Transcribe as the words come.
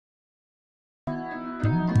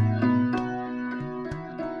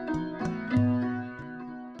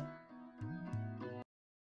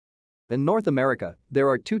In North America, there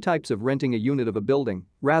are two types of renting a unit of a building,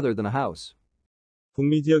 rather than a house.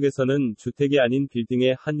 북미 지역에서는 주택이 아닌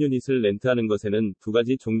빌딩의 한 유닛을 렌트하는 것에는 두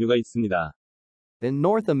가지 종류가 있습니다. In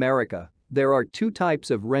North America, there are two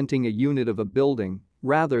types of renting a unit of a building,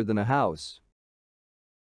 rather than a house.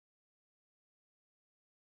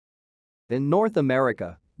 In North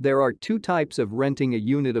America, there are two types of renting a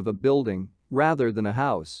unit of a building, rather than a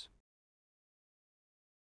house.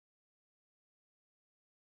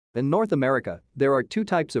 In North America, there are two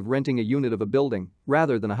types of renting a unit of a building,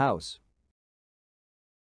 rather than a house.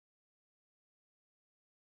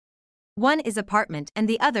 One is apartment and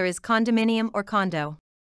the other is condominium or condo.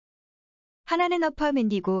 하나는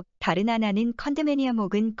어파트먼트이고 다른 하나는 컨도미니엄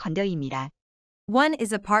혹은 건더입니다. One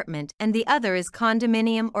is apartment and the other is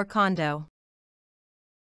condominium or condo.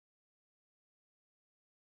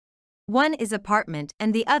 One is apartment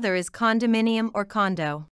and the other is condominium or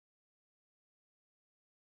condo.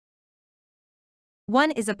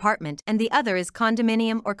 One is apartment and the other is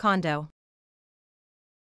condominium or condo.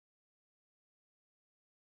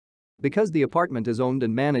 Because the apartment is owned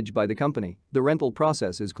and managed by the company, the rental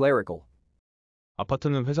process is clerical.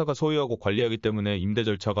 아파트는 회사가 소유하고 관리하기 때문에 임대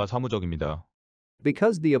절차가 사무적입니다.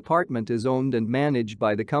 Because the apartment is owned and managed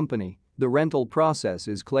by the company, the rental process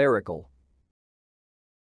is clerical.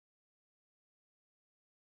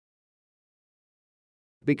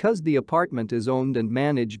 Because the apartment is owned and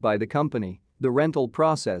managed by the company, the rental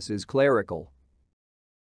process is clerical.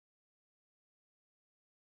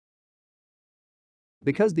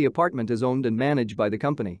 Because the apartment is owned and managed by the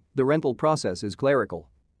company, the rental process is clerical.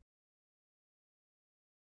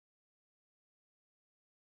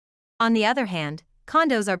 On the other hand,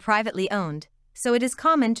 condos are privately owned, so it is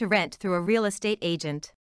common to rent through a real estate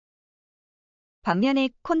agent. 반면에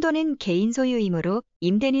콘도는 개인 소유이므로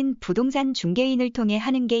임대는 부동산 중개인을 통해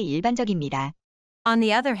하는 게 일반적입니다. On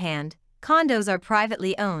the other hand, condos are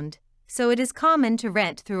privately owned, so it is common to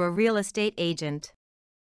rent through a real estate agent.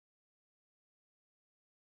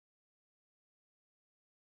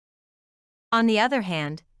 On the other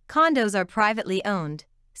hand, condos are privately owned,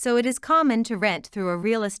 so it is common to rent through a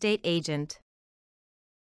real estate agent.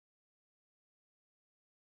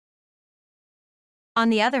 On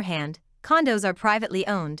the other hand, condos are privately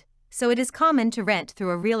owned, so it is common to rent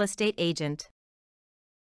through a real estate agent.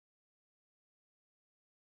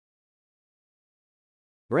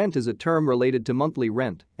 Rent is a term related to monthly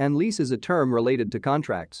rent, and lease is a term related to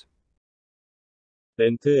contracts.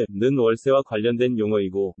 렌트는 월세와 관련된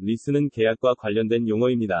용어이고 리스는 계약과 관련된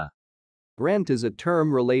용어입니다. Rent is a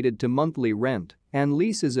term related to monthly rent, and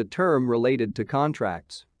lease is a term related to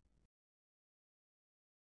contracts.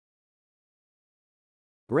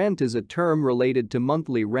 Rent is a term related to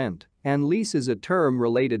monthly rent, and lease is a term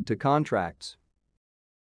related to contracts.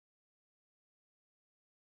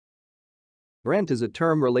 Rent is a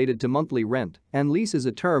term related to monthly rent, and lease is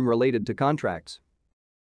a term related to contracts.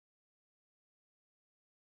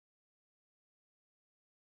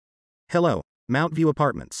 Hello, Mount View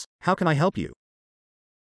Apartments. How can I help you?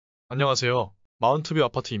 안녕하세요. 마운트뷰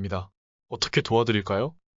아파트입니다. 어떻게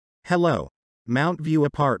도와드릴까요? Hello, Mount View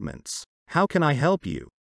Apartments. How can I help you?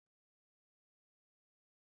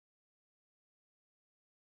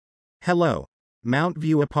 Hello, Mount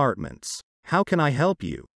View Apartments. How can I help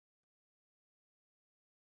you?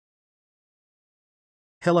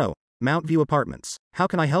 Hello, Mount View Apartments. How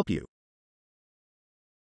can I help you?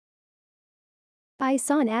 I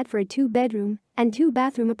saw an ad for a 2-bedroom and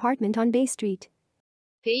 2-bathroom apartment on Bay Street.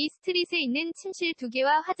 베이 스트릿에 있는 침실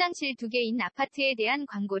 2개와 화장실 2개인 아파트에 대한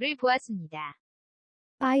광고를 보았습니다.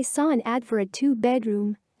 I saw an ad for a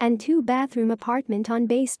 2-bedroom and 2-bathroom apartment on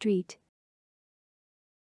Bay Street.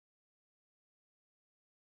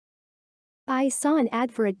 I saw an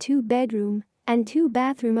ad for a 2-bedroom and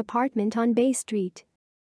 2-bathroom apartment on Bay Street.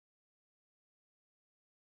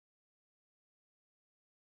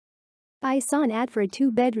 I saw an ad for a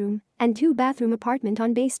 2-bedroom and 2-bathroom apartment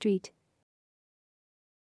on Bay Street.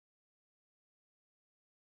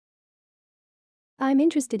 I'm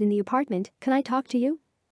interested in the apartment. Can I talk to you?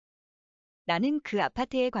 나는 그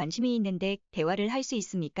아파트에 관심이 있는데 대화를 할 수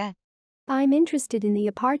있습니까? I'm interested in the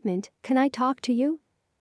apartment. Can I talk to you?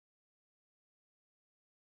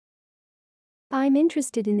 I'm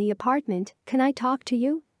interested in the apartment. Can I talk to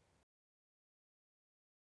you?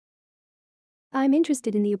 I'm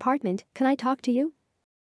interested in the apartment. Can I talk to you?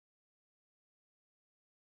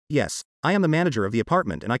 Yes, I am the manager of the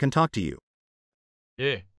apartment and I can talk to you.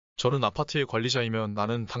 예, 저는 아파트의 관리자이면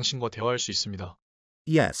나는 당신과 대화할 수 있습니다.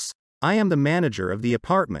 Yes, I am the manager of the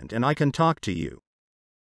apartment and I can talk to you.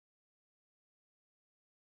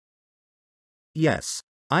 Yes,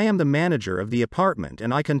 I am the manager of the apartment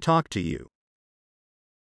and I can talk to you.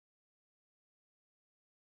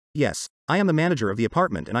 Yes, I am the manager of the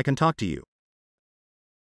apartment and I can talk to you.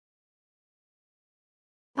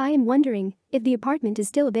 I am wondering if the apartment is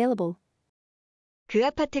still available. 그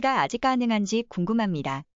아파트가 아직 가능한지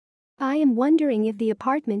궁금합니다. I am wondering if the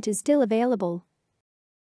apartment is still available.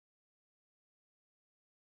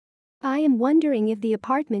 I am wondering if the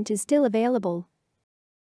apartment is still available.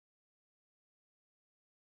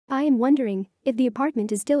 I am wondering if the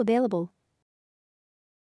apartment is still available.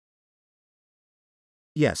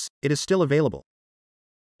 Yes, it is still available.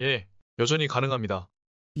 예, 여전히 가능합니다.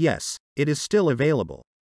 Yes, it is still available.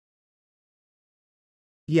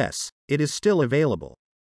 Yes, it is still available.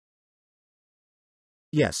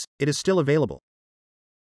 Yes, it is still available.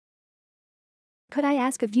 Could I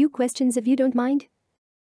ask a few questions if you don't mind?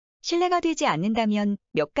 실례가 되지 않는다면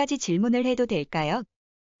몇 가지 질문을 해도 될까요?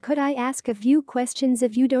 Could I ask a few questions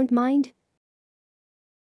if you don't mind?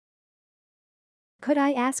 Could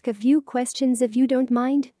I ask a few questions if you don't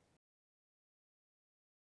mind?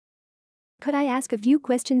 Could I ask a few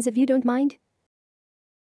questions if you don't mind?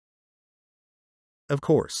 Of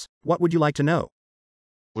course. What would you like to know?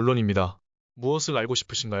 물론입니다. 무엇을 알고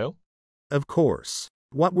싶으신가요? Of course.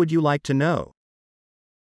 What would you like to know?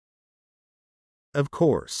 Of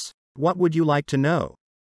course. What would you like to know?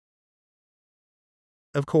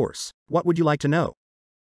 Of course. What would you like to know?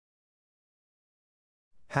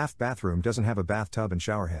 Half bathroom doesn't have a bathtub and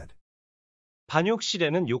shower head.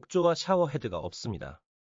 반욕실에는 욕조와 샤워헤드가 없습니다.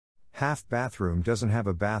 Half bathroom doesn't have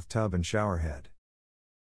a bathtub and shower head.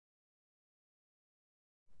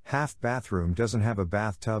 Half bathroom doesn't have a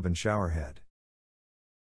bathtub and shower head.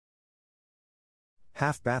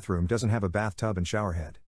 Half bathroom doesn't have a bathtub and shower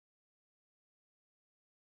head.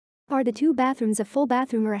 Are the two bathrooms a full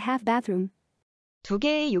bathroom or a half bathroom? 두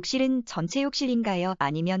개의 욕실은 전체 욕실인가요?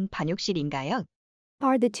 아니면 반욕실인가요?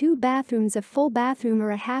 Are the two bathrooms a full bathroom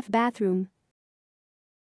or a half bathroom?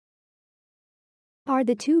 Are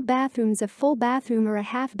the two bathrooms a full bathroom or a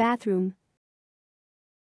half bathroom?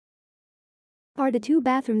 Are the two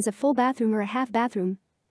bathrooms a full bathroom or a half bathroom?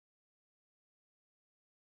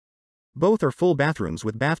 Both are full bathrooms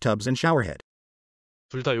with bathtubs and showerhead.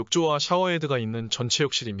 둘 다 욕조와 샤워헤드가 있는 전체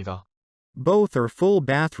욕실입니다. Both are full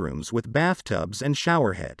bathrooms with bathtubs and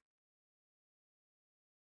showerhead.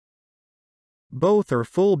 Both are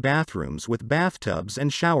full bathrooms with bathtubs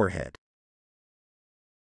and showerhead.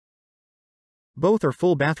 Both are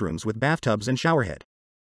full bathrooms with bathtubs and showerhead.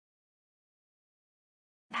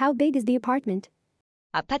 How big is the apartment?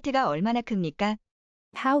 아파트가 얼마나 큽니까?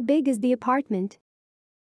 How big is the apartment?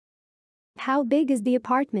 How big is the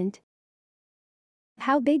apartment?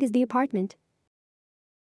 How big is the apartment?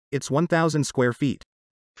 It's 1,000 square feet.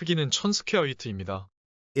 크기는 1000 스퀘어히트입니다.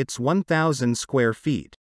 It's 1,000 square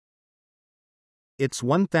feet. It's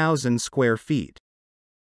 1,000 square feet.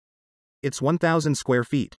 It's 1,000 square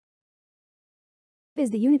feet. Is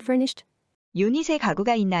the unit furnished? 유닛에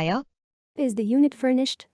가구가 있나요? Is the unit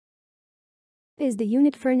furnished? Is the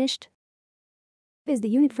unit furnished? Is the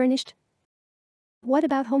unit furnished? What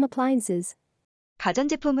about home appliances?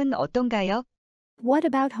 가전제품은 어떤가요? What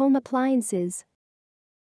about home appliances?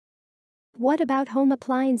 What about home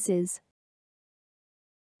appliances?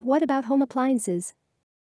 What about home appliances?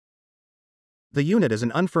 The unit is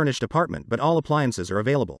an unfurnished apartment but all appliances are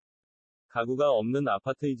available. 가구가 없는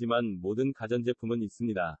아파트이지만 모든 가전제품은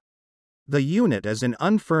있습니다. The unit is an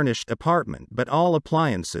unfurnished apartment but all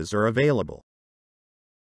appliances are available.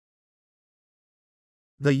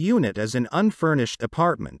 The unit is an unfurnished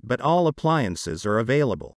apartment but all appliances are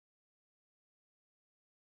available.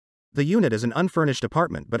 The unit is an unfurnished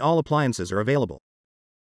apartment but all appliances are available.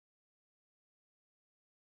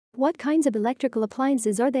 What kinds of electrical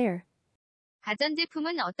appliances are there?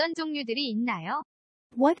 가전제품은 어떤 종류들이 있나요?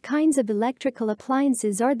 What kinds of electrical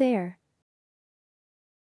appliances are there?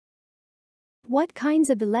 What kinds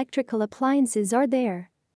of electrical appliances are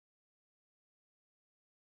there?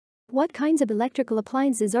 What kinds of electrical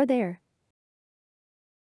appliances are there?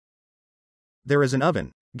 There is an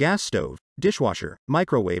oven, gas stove, dishwasher,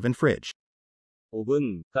 microwave and fridge.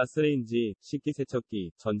 오븐, 가스레인지,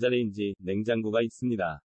 식기세척기, 전자레인지, 냉장고가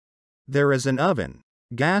있습니다. There is an oven,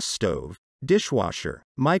 gas stove, dishwasher,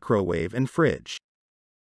 microwave and fridge.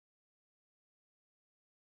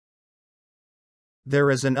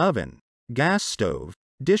 There is an oven, gas stove,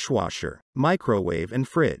 dishwasher, microwave and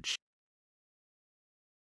fridge.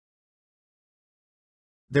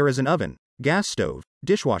 There is an oven, gas stove,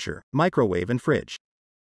 dishwasher, microwave and fridge.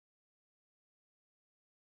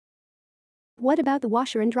 What about the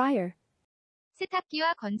washer and dryer?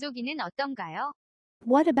 세탁기와 건조기는 어떤가요?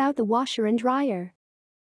 What about the washer and dryer?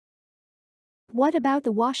 What about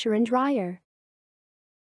the washer and dryer?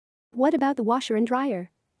 What about the washer and dryer?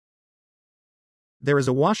 There is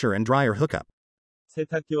a washer and dryer hookup.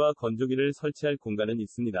 세탁기와 건조기를 설치할 공간은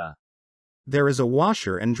있습니다. There is a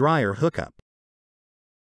washer and dryer hookup.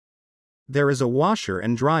 There is a washer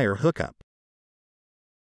and dryer hookup.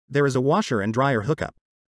 There is a washer and dryer hookup.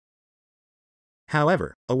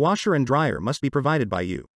 However, a washer and dryer must be provided by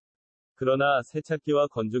you. 그러나 세탁기와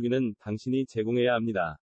건조기는 당신이 제공해야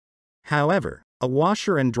합니다. However, a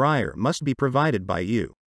washer and dryer must be provided by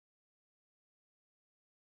you.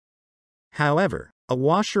 However, a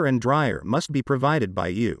washer and dryer must be provided by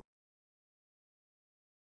you.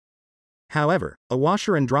 However, a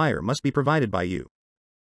washer and dryer must be provided by you.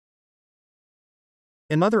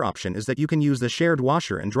 Another option is that you can use the shared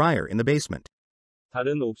washer and dryer in the basement.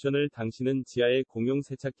 다른 옵션을 당신은 지하의 공용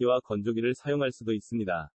세탁기와 건조기를 사용할 수도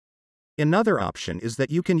있습니다. Another option is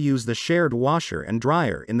that you can use the shared washer and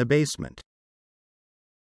dryer in the basement.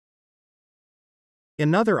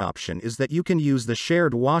 Another option is that you can use the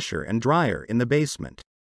shared washer and dryer in the basement.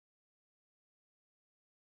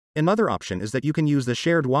 Another option is that you can use the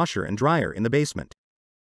shared washer and dryer in the basement.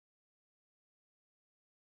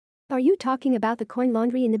 Are you talking about the coin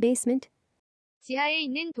laundry in the basement? 지하에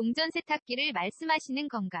있는 동전 세탁기를 말씀하시는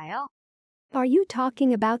건가요? Are you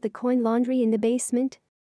talking about the coin laundry in the basement?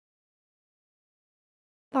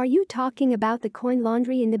 Are you talking about the coin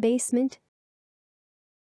laundry in the basement?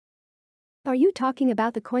 Are you talking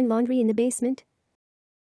about the coin laundry in the basement?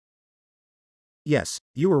 Yes,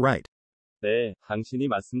 you were right. 네, 당신이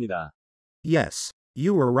맞습니다. Yes,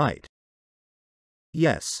 you were right.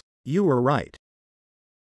 Yes, you were right.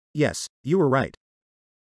 Yes, you were right.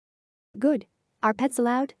 Good. Are pets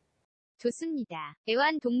allowed? 좋습니다.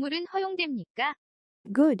 애완동물은 허용됩니까?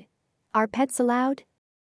 Good. Are pets allowed?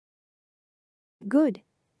 Good.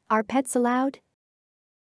 Are pets allowed?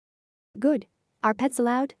 Good. Are pets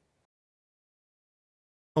allowed?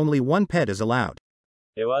 Only one pet is allowed.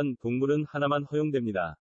 애완동물은 하나만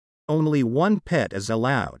허용됩니다. Only one pet is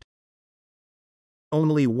allowed.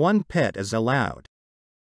 Only one pet is allowed.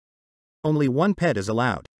 Only one pet is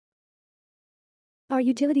allowed. Are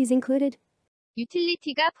utilities included?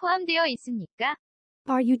 유틸리티가 포함되어 있습니까?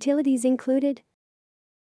 Are utilities included?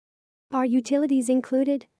 Are utilities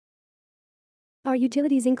included? Are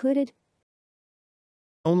utilities included?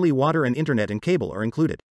 Only water and internet and cable are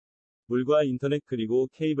included. 물과 인터넷 그리고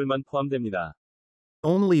케이블만 포함됩니다.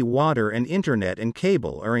 Only water and internet and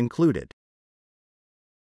cable are included.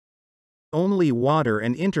 Only water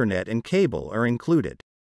and internet and cable are included.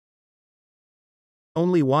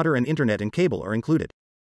 Only water and internet and cable are included.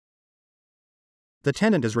 The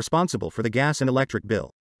tenant is responsible for the gas and electric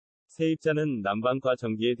bill. 세입자는 난방과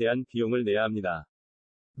전기에 대한 비용을 내야 합니다.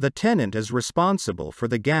 The tenant is responsible for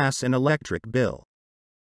the gas and electric bill.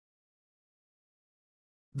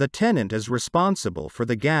 The tenant is responsible for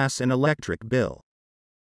the gas and electric bill.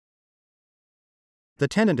 The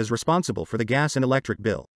tenant is responsible for the gas and electric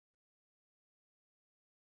bill.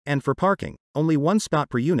 And for parking, only one spot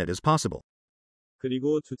per unit is possible.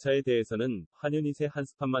 그리고 주차에 대해서는 한 유닛에 한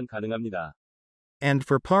스팟만 가능합니다. And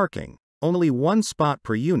for parking, only one spot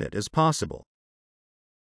per unit is possible.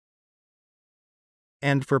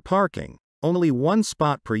 And for parking, only one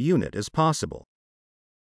spot per unit is possible.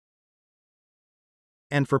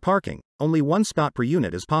 And for parking, only one spot per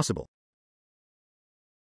unit is possible.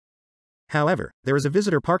 However, there is a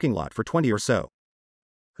visitor parking lot for 20 or so.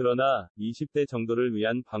 그러나 20대 정도를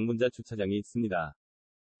위한 방문자 주차장이 있습니다.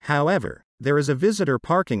 However, there is a visitor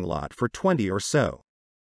parking lot for 20 or so.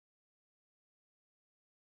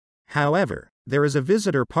 However, there is a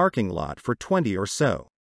visitor parking lot for 20 or so.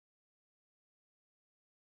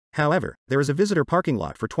 However, there is a visitor parking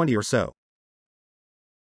lot for 20 or so.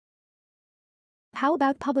 How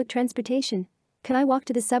about public transportation? Can I walk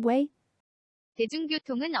to the subway?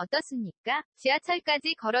 대중교통은 어떻습니까?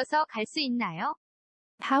 지하철까지 걸어서 갈 수 있나요?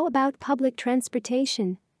 How about public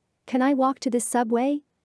transportation? Can I walk to the subway?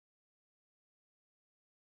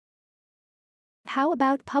 How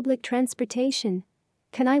about public transportation?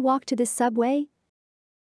 Can I walk to the subway?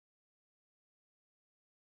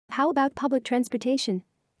 How about public transportation?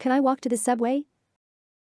 Can I walk to the subway?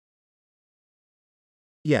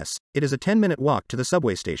 Yes, it is a 10-minute walk to the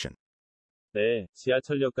subway station. 네,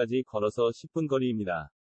 지하철역까지 걸어서 10분 거리입니다.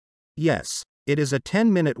 Yes, it is a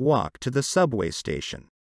 10-minute walk to the subway station.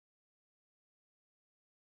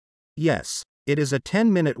 Yes, it is a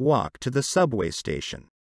 10-minute walk to the subway station.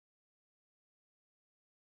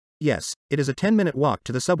 Yes, it is a 10-minute walk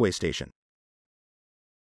to the subway station.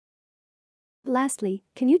 Lastly,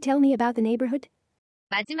 can you tell me about the neighborhood?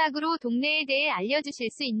 마지막으로 동네에 대해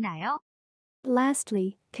알려주실 수 있나요?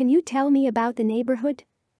 Lastly, can you tell me about the neighborhood?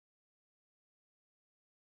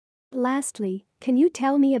 Lastly, can you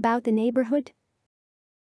tell me about the neighborhood?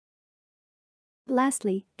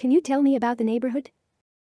 Lastly, can you tell me about the neighborhood?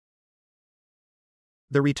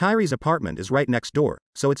 The retiree's apartment is right next door,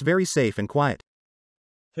 so it's very safe and quiet.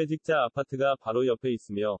 퇴직자 아파트가 바로 옆에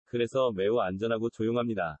있으며 그래서 매우 안전하고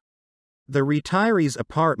조용합니다. The retiree's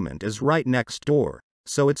apartment is right next door,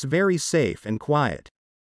 so it's very safe and quiet.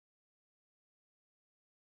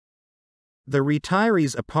 The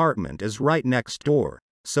retiree's apartment is right next door,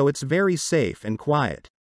 so it's very safe and quiet.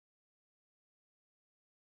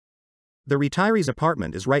 The retiree's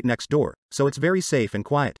apartment is right next door, so it's very safe and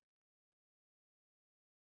quiet.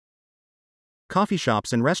 Coffee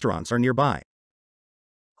shops and restaurants are nearby.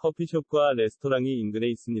 커피숍과 레스토랑이 인근에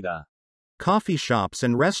있습니다. Coffee shops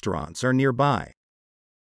and restaurants are nearby.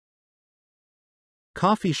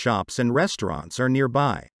 Coffee shops and restaurants are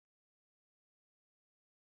nearby.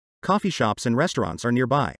 Coffee shops and restaurants are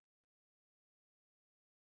nearby.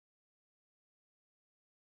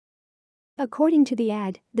 According to the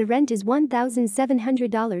ad, the rent is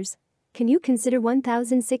 $1,700. Can you consider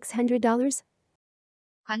 $1,600?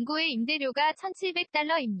 광고의 임대료가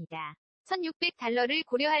 $1,700입니다. $1,600를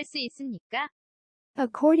고려할 수 있습니까?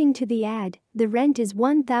 According to the ad, the rent is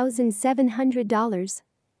 $1,700.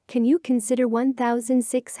 Can you consider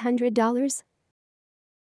 $1,600?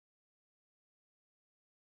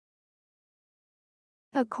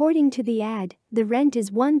 According to the ad, the rent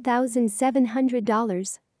is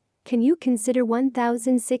 $1,700. Can you consider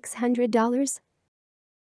 $1,600?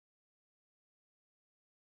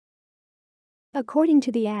 According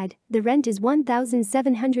to the ad, the rent is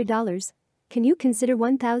 $1,700. Can you consider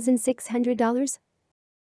 $1,600?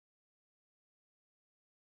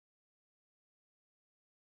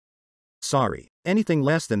 Sorry, anything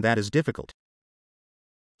less than that is difficult.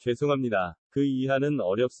 죄송합니다. 그 이하는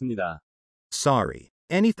어렵습니다. Sorry,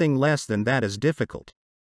 anything less than that is difficult.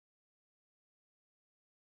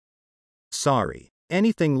 Sorry,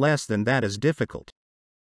 anything less than that is difficult.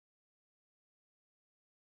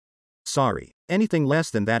 Sorry, anything less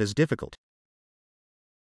than that is difficult.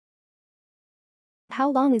 How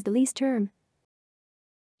long is the lease term?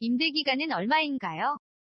 임대 기간은 얼마인가요?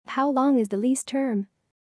 How long is the lease term?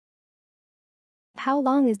 How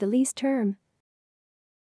long is the lease term?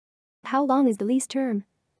 How long is the lease term?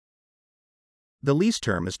 The lease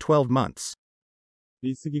term is 12 months.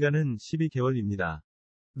 리스 기간은 12개월입니다.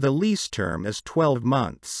 The lease term is 12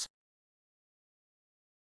 months.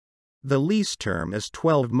 The lease term is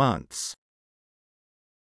 12 months.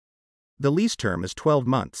 The lease term is 12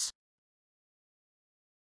 months.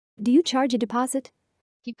 Do you charge a deposit?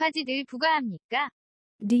 디파짓을 부과합니까?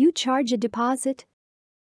 Do you charge a deposit?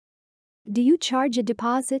 Do you charge a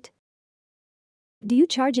deposit? Do you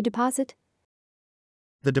charge a deposit?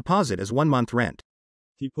 The deposit is 1 month rent.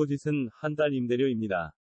 디포짓은 한 달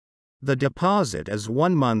임대료입니다. The deposit is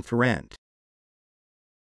 1 month rent.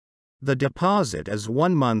 The deposit is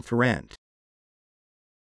 1 month rent.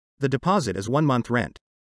 The deposit is 1 month rent.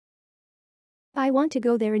 I want to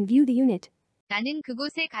go there and view the unit. 나는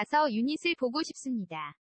그곳에 가서 유닛을 보고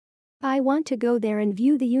싶습니다. I want to go there and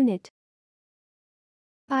view the unit.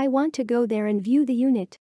 I want to go there and view the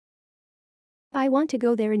unit. I want to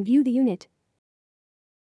go there and view the unit.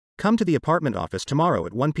 Come to the apartment office tomorrow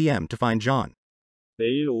at 1 p.m. to find John.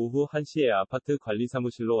 내일 오후 1시에 아파트 관리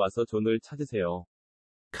사무실로 와서 존을 찾으세요.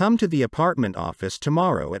 Come to the apartment office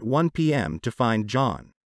tomorrow at 1 p.m. to find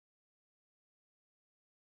John.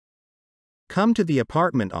 Come to the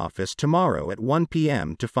apartment office tomorrow at 1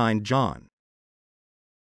 p.m. to find John.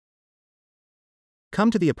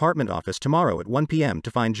 Come to the apartment office tomorrow at 1 p.m.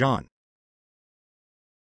 to find John.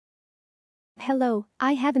 Hello,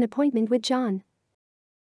 I have an appointment with John.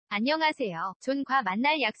 안녕하세요. 존과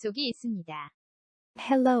만날 약속이 있습니다.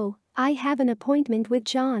 Hello, I have an appointment with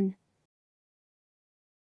John.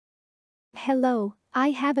 Hello,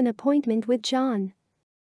 I have an appointment with John.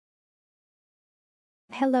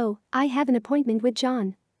 Hello, I have an appointment with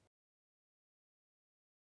John.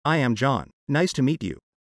 I am John. Nice to meet you.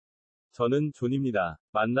 저는 존입니다.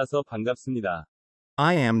 만나서 반갑습니다.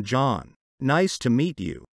 I am John. Nice to meet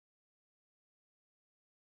you.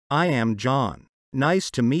 I am John.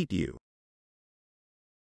 Nice to meet you.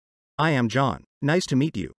 I am John. Nice to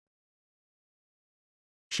meet you.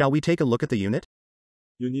 Shall we take a look at the unit?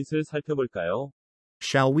 유닛을 살펴볼까요?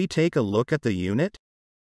 Shall we take a look at the unit?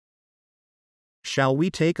 Shall we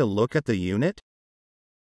take a look at the unit?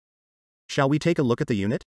 Shall we take a look at the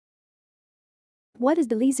unit? What is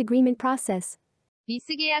the lease agreement process?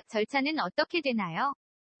 리스 계약 절차는 어떻게 되나요?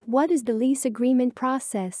 What is the lease agreement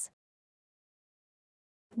process?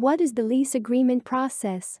 What is the lease agreement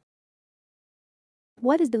process?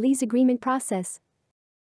 What is the lease agreement process?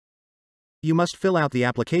 You must fill out the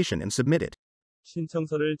application and submit it.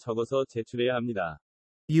 신청서를 적어서 제출해야 합니다.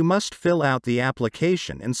 You must fill out the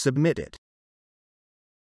application and submit it.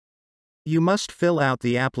 You must fill out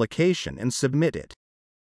the application and submit it.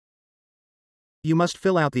 You must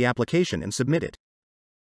fill out the application and submit it.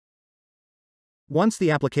 Once the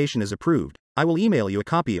application is approved, I will email you a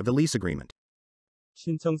copy of the lease agreement.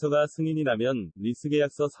 신청서가 승인이 나면 리스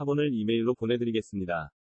계약서 사본을 이메일로 보내드리겠습니다.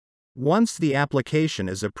 Once the application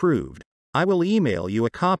is approved, I will email you a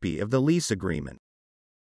copy of the lease agreement.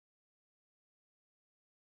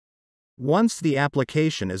 Once the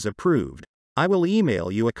application is approved, I will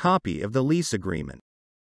email you a copy of the lease agreement.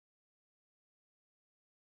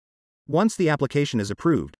 Once the application is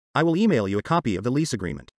approved, I will email you a copy of the lease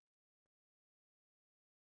agreement.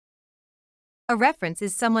 A reference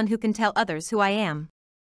is someone who can tell others who I am.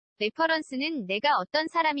 레퍼런스는 내가 어떤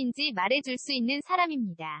사람인지 말해줄 수 있는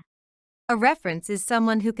사람입니다. A reference is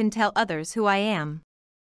someone who can tell others who I am.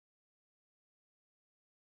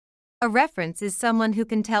 A reference is someone who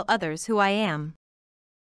can tell others who I am.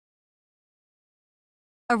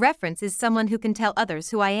 A reference is someone who can tell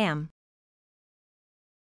others who I am.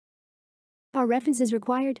 Are references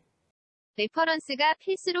required? 레퍼런스가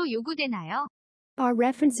필수로 요구되나요? Are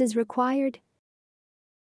references required?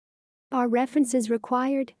 Are references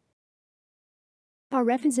required? Are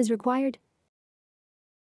references required?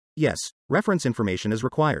 Yes, reference information is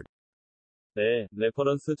required. 네,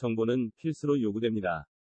 레퍼런스 정보는 필수로 요구됩니다.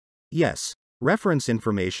 Yes, reference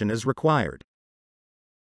information is required.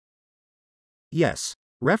 Yes,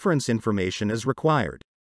 reference information is required.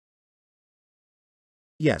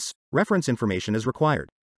 Yes, reference information is required.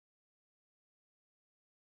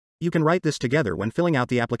 You can write this together when filling out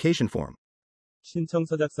the application form.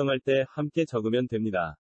 신청서 작성할 때 함께 적으면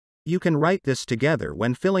됩니다. You can write this together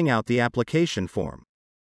when filling out the application form.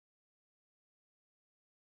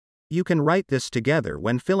 You can write this together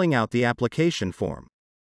when filling out the application form.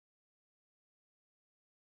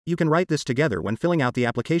 You can write this together when filling out the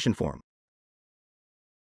application form.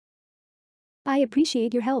 I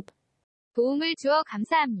appreciate your help. 도움을 주어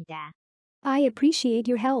감사합니다. I appreciate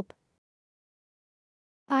your help.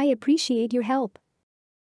 I appreciate your help.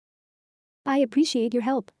 I appreciate your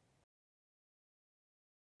help.